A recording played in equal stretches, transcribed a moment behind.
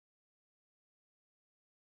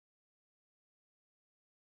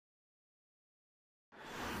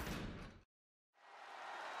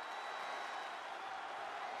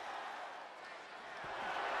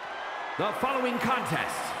The following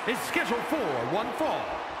contest is scheduled for one fall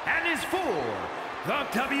and is for the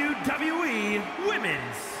WWE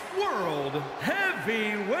Women's World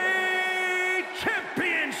Heavyweight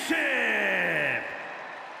Championship.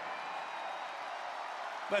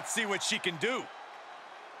 Let's see what she can do.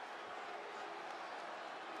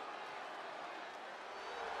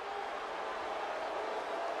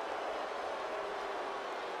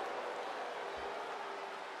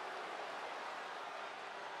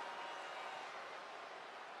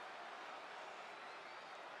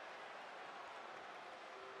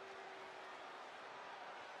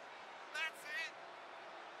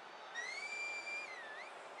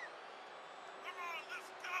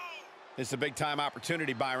 It's a big-time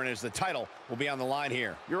opportunity, Byron, as the title will be on the line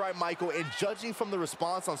here. You're right, Michael, and judging from the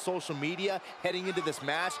response on social media heading into this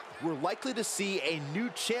match, we're likely to see a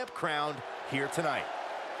new champ crowned here tonight.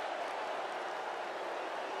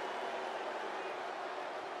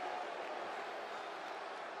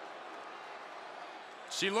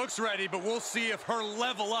 She looks ready, but we'll see if her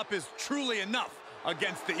level up is truly enough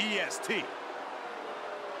against the EST.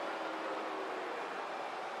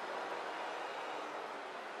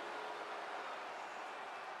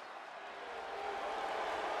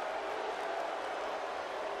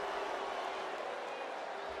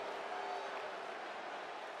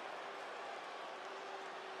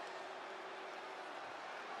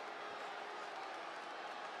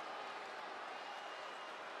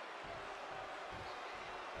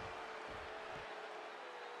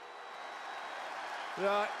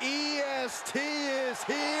 The EST is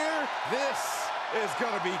here. This is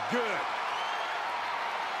going to be good.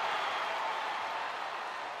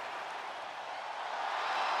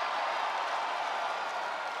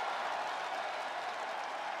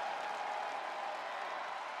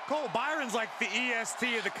 Cole, Byron's like the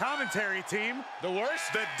EST of the commentary team. The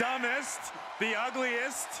worst? The dumbest, the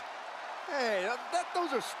ugliest. Hey,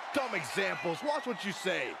 those are dumb examples. Watch what you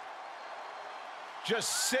say.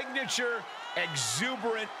 Just signature,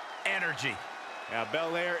 exuberant energy. Now,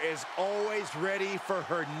 Belair is always ready for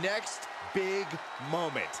her next big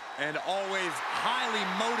moment. And always highly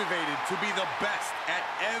motivated to be the best at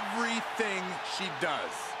everything she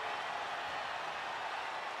does.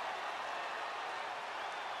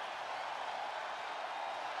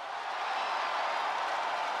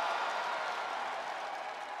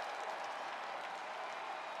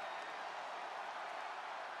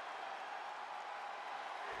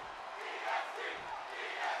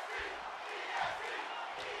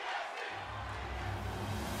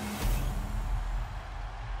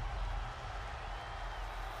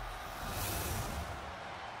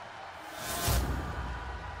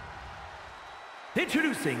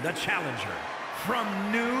 Introducing the challenger from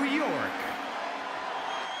New York.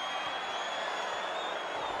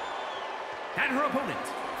 And her opponent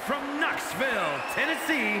from Knoxville,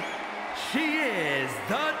 Tennessee, she is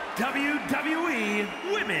the WWE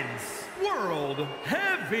Women's World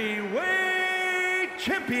Heavyweight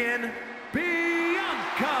Champion,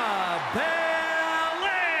 Bianca Belair.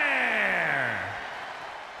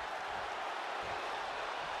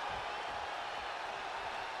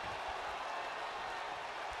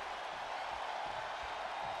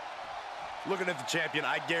 Looking at the champion,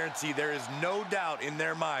 I guarantee there is no doubt in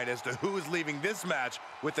their mind as to who is leaving this match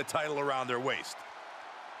with the title around their waist.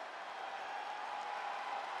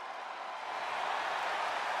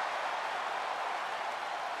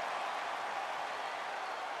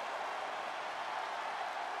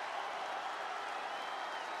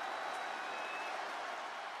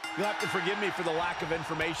 You'll have to forgive me for the lack of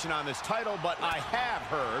information on this title, but I have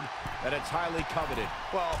heard that it's highly coveted.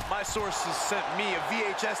 Well, my sources sent me a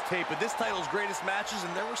VHS tape of this title's greatest matches,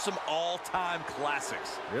 and there were some all-time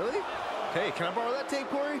classics. Really? Hey, can I borrow that tape,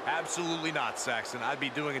 Corey? Absolutely not, Saxon. I'd be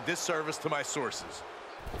doing a disservice to my sources.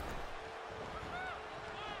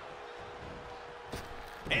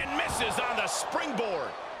 And misses on the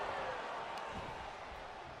springboard.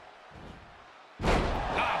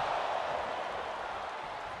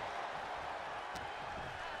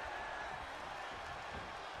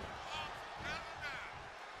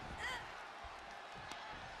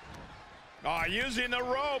 Using the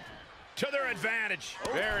rope to their advantage.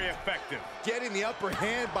 Very effective. Getting the upper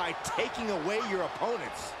hand by taking away your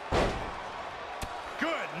opponents.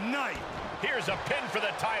 Good night. Here's a pin for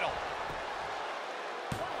the title.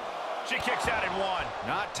 She kicks out in one.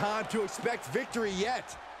 Not time to expect victory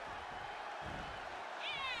yet.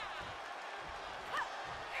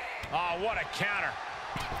 Oh, what a counter.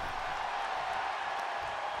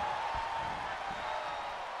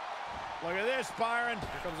 Look at this, Byron.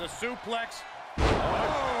 Here comes a suplex.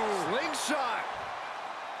 Oh, slingshot.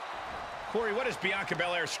 Corey, what is Bianca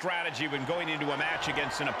Belair's strategy when going into a match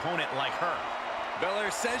against an opponent like her? Belair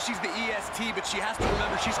says she's the EST, but she has to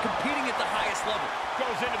remember she's competing at the highest level.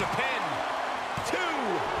 Goes into the pin. 2.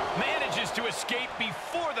 Manages to escape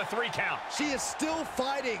before the 3 count. She is still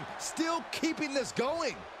fighting, still keeping this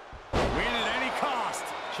going. Win at any cost.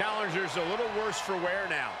 Challenger's a little worse for wear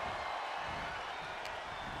now.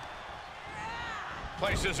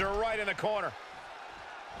 Places her right in the corner.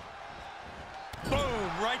 Boom,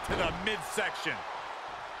 right to the midsection.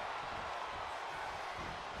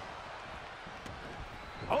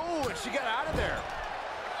 Oh, and she got out of there.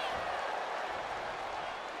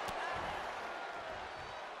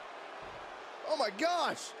 Oh my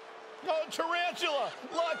gosh. Oh, tarantula,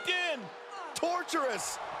 locked in.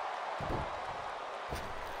 Torturous.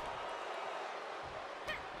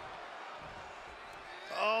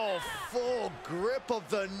 Oh, full grip of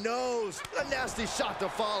the nose. A nasty shot to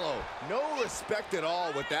follow. No respect at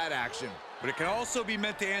all with that action. But it can also be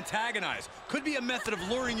meant to antagonize. Could be a method of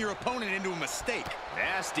luring your opponent into a mistake.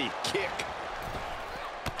 Nasty kick.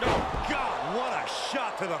 Oh, God, what a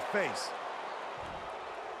shot to the face.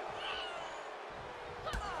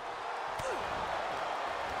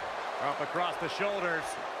 Up across the shoulders.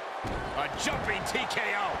 A jumping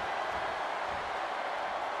TKO.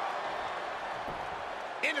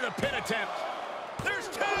 Into the pin attempt. There's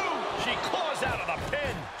 2. She claws out of the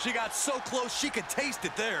pin. She got so close she could taste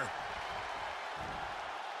it there.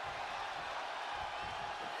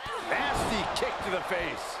 Nasty kick to the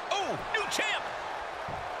face. Oh, new champ.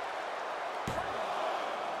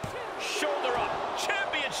 Shoulder up.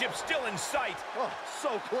 Championship still in sight. Oh,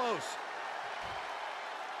 so close.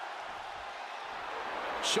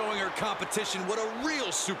 Showing her competition what a real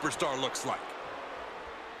superstar looks like.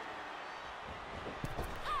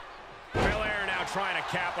 Belair now trying to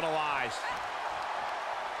capitalize.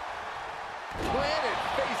 Planted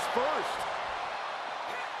face first.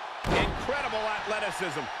 Incredible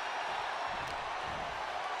athleticism.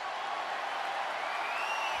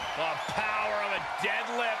 The power of a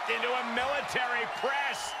deadlift into a military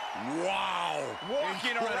press. Wow.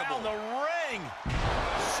 Walking Incredible. around the ring.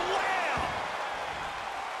 Slam!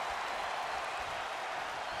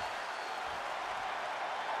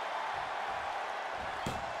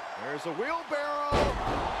 There's a wheelbarrow.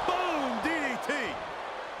 Boom! DDT.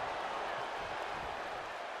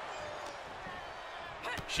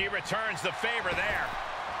 She returns the favor there.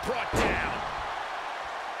 Brought down.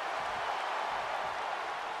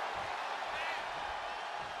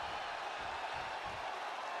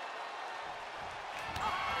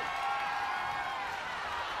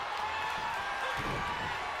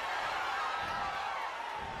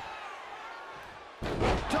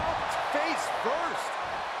 Dumped face first.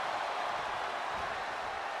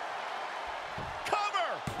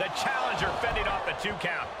 The challenger fending off the 2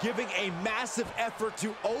 count. Giving a massive effort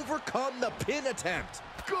to overcome the pin attempt.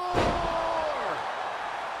 Gore!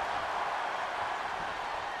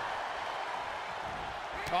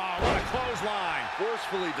 Oh, what a clothesline.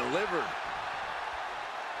 Forcefully delivered.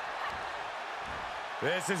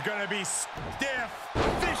 This is going to be stiff.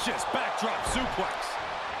 Vicious backdrop suplex.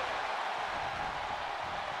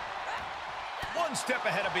 One step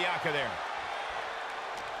ahead of Bianca there.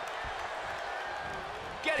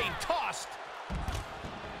 Getting tossed.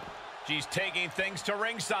 She's taking things to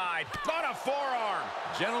ringside. On a forearm.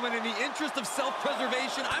 Gentlemen, in the interest of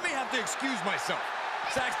self-preservation, I may have to excuse myself.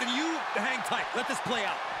 Saxton, you hang tight. Let this play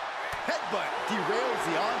out. Headbutt derails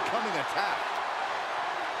the oncoming attack.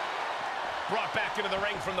 Brought back into the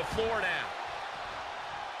ring from the floor now.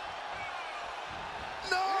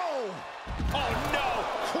 No! Oh, no!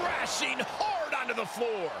 Crashing hard onto the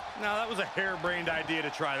floor. Now, that was a harebrained idea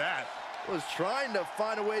to try that. Was trying to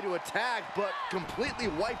find a way to attack, but completely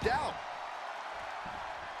wiped out.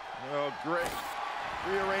 Oh, great.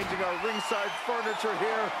 Rearranging our ringside furniture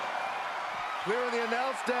here. Clearing the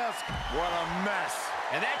announce desk. What a mess.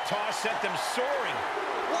 And that toss sent them soaring.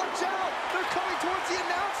 Watch out! They're coming towards the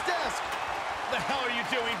announce desk. The hell are you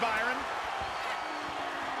doing, Byron?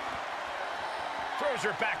 Throws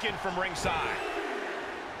her back in from ringside.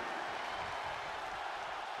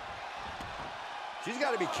 She's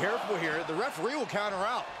got to be careful here. The referee will count her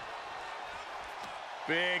out.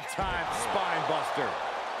 Big time spine buster.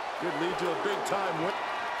 Could lead to a big time win.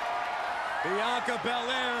 Bianca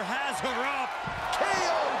Belair has her up.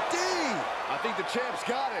 KOD! I think the champ's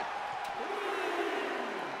got it.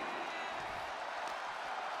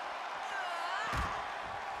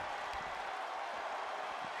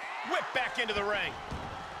 Whip back into the ring.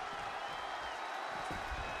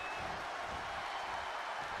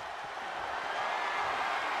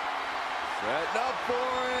 Setting up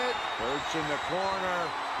for it. Perch in the corner.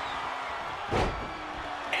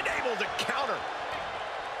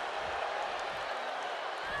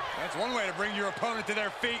 That's one way to bring your opponent to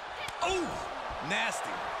their feet. Oh,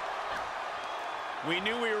 nasty. We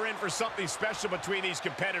knew we were in for something special between these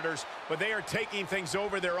competitors, but they are taking things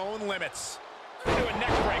over their own limits. Into a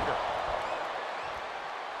neck breaker.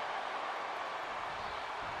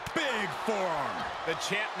 Big forearm. The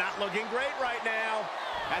champ not looking great right now.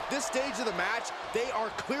 At this stage of the match, they are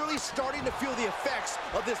clearly starting to feel the effects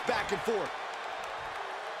of this back and forth.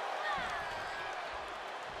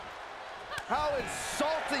 How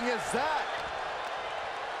insulting is that?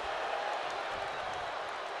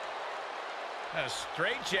 A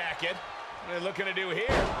straight jacket. What are they looking to do here?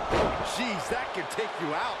 Jeez, that could take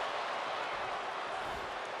you out.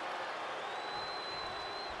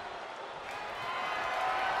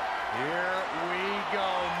 Here we go,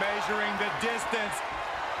 measuring the distance.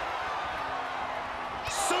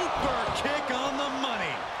 Super kick on the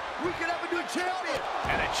money. We could have a new champion.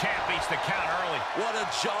 And the champ beats the count early. What a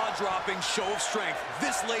jaw-dropping show of strength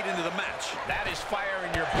this late into the match. That is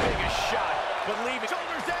firing your biggest shot. Believe it.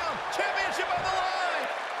 Shoulders down. Championship on the line.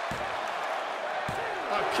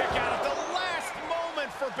 A kick out at the last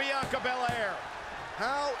moment for Bianca Belair.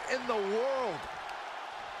 How in the world?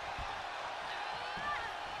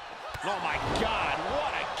 Oh, my God.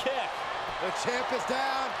 What a kick. The champ is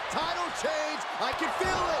down. Title change. I can feel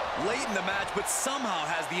it. Late in the match, but somehow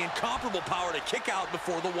has the incomparable power to kick out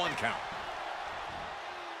before the 1 count.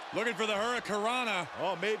 Looking for the Hurricanrana.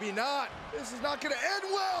 Oh, maybe not. This is not going to end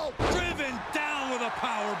well. Driven down with a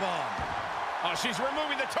power bomb. Oh, she's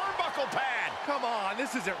removing the turnbuckle pad. Come on,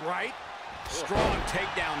 this isn't right. Strong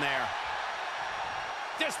takedown there.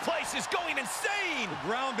 This place is going insane. The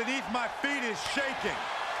ground beneath my feet is shaking.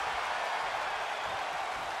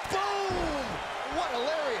 Boom! What a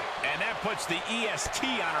lariat. And that puts the EST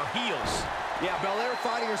on her heels. Yeah, Belair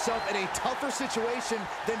finding herself in a tougher situation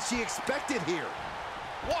than she expected here.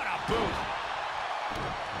 What a boot.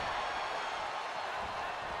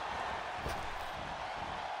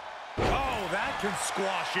 Oh, that can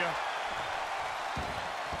squash you.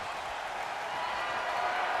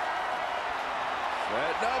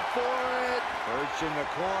 Setting up for it. Perch in the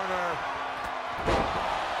corner.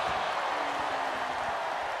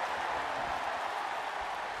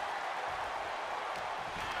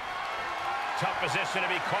 Tough position to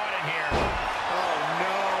be caught in here. Oh,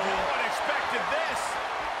 no. No one expected this.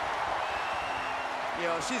 You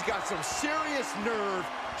know, she's got some serious nerve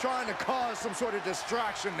trying to cause some sort of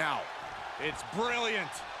distraction now. It's brilliant.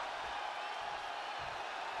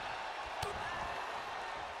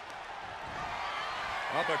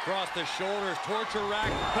 Up across the shoulders, torture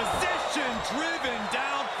rack. Position driven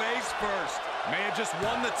down face first. May have just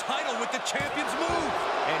won the title with the champion's move.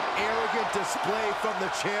 An arrogant display from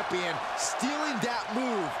the champion. Stealing that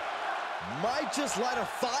move might just light a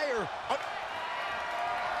fire.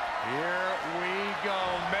 Here we go,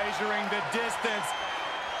 measuring the distance.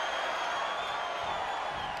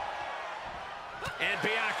 And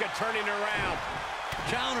Bianca turning around.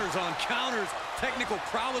 Counters on counters, technical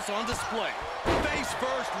prowess on display. Face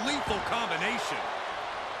first, lethal combination.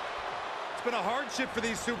 It's been a hardship for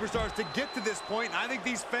these superstars to get to this point, and I think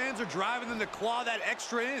these fans are driving them to claw that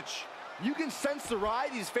extra inch. You can sense the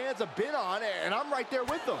ride these fans have been on, and I'm right there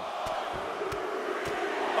with them.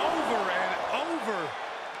 Over and over.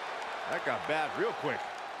 That got bad real quick.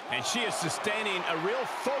 And she is sustaining a real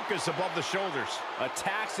focus above the shoulders.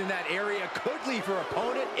 Attacks in that area could leave her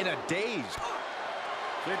opponent in a daze.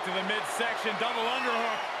 Kick to the midsection, double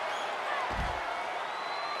underhook.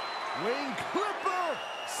 Wing Clipper,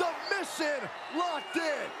 submission, locked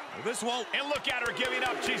in. Well, this won't. And look at her giving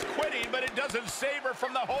up. She's quitting, but it doesn't save her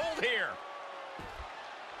from the hold here.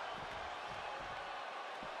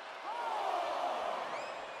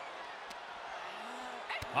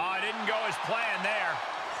 Oh, it didn't go as planned there.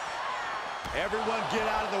 Everyone get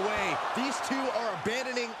out of the way. These two are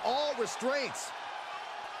abandoning all restraints.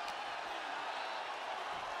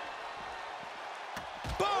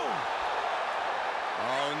 Boom!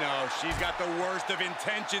 Oh, no, she's got the worst of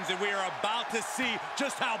intentions, and we are about to see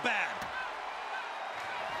just how bad.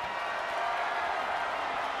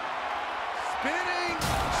 Spinning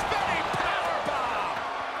powerbomb!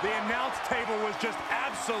 The announce table was just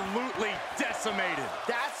absolutely decimated.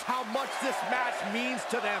 That's how much this match means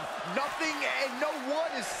to them. Nothing and no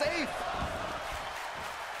one is safe.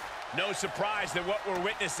 No surprise that what we're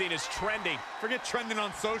witnessing is trending. Forget trending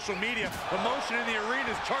on social media. Emotion in the arena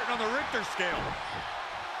is charting on the Richter scale.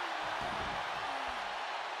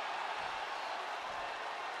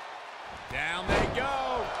 Down they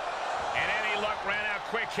go. And any luck ran out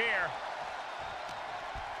quick here.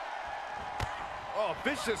 Oh,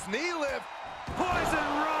 vicious knee lift. Poison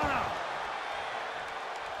Rana.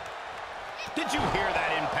 Did you hear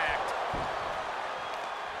that impact?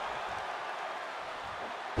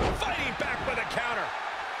 Fighting back with a counter.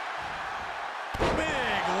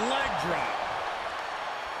 Big leg drop.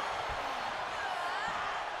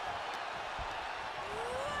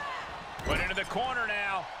 Put into the corner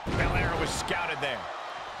now. Belair was scouted there.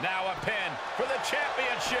 Now a pin for the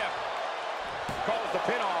championship. Calls the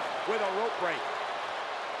pin off with a rope break.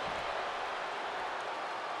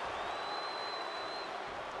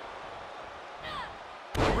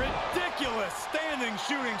 Ridiculous standing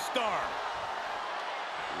shooting star.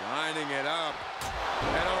 Lining it up.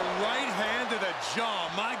 And a right hand to the jaw.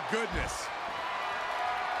 My goodness.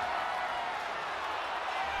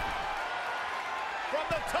 From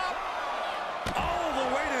the top. All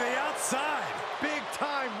the way to the outside. Big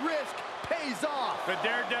time risk pays off. The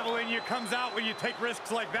daredevil in you comes out when you take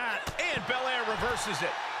risks like that. And Belair reverses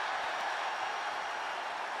it.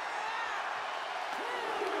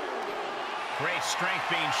 Great strength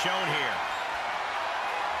being shown here.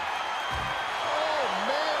 Oh,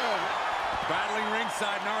 man. Battling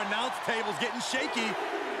ringside and our announce table's getting shaky.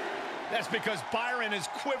 That's because Byron is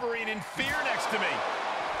quivering in fear next to me.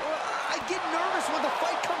 I get nervous when the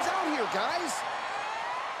fight comes out here, guys.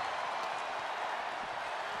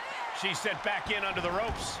 She's sent back in under the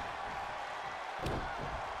ropes.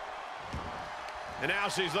 And now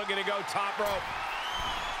she's looking to go top rope.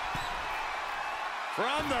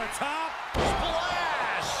 From the top.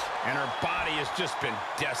 Splash! And her body has just been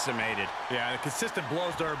decimated. Yeah, the consistent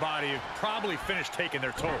blows to her body have probably finished taking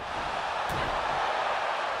their toll.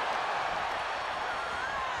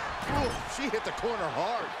 Ooh, she hit the corner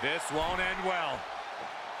hard. This won't end well.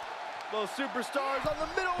 Those superstars on the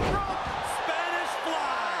middle rope. Spanish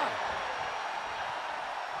fly.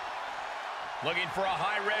 Looking for a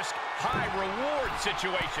high-risk, high-reward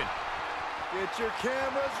situation. Get your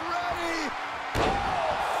cameras ready. Oh,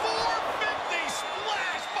 450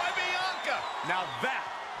 splash by Bianca. Now that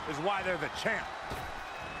is why they're the champ.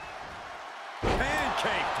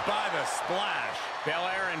 Pancaked by the splash.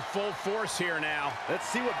 Belair in full force here now. Let's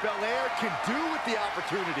see what Belair can do with the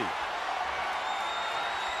opportunity.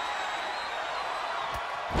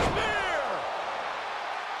 Spear!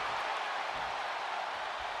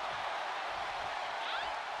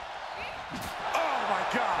 Oh, my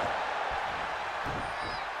God.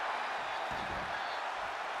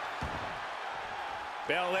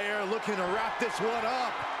 Belair looking to wrap this one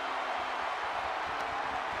up.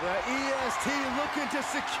 The EST looking to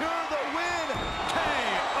secure the win.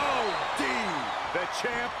 K.O.D. The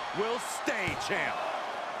champ will stay champ.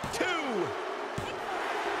 2.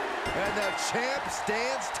 And the champ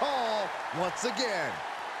stands tall once again.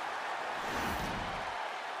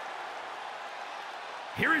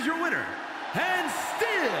 Here is your winner, and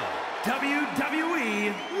still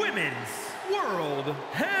WWE Women's World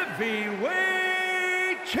Heavyweight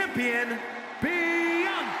Champion,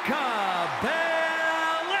 Bianca Belair.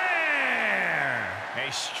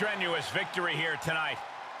 A strenuous victory here tonight.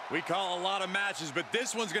 We call a lot of matches, but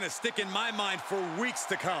this one's going to stick in my mind for weeks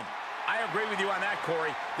to come. I agree with you on that,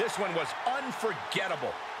 Corey. This one was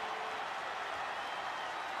unforgettable.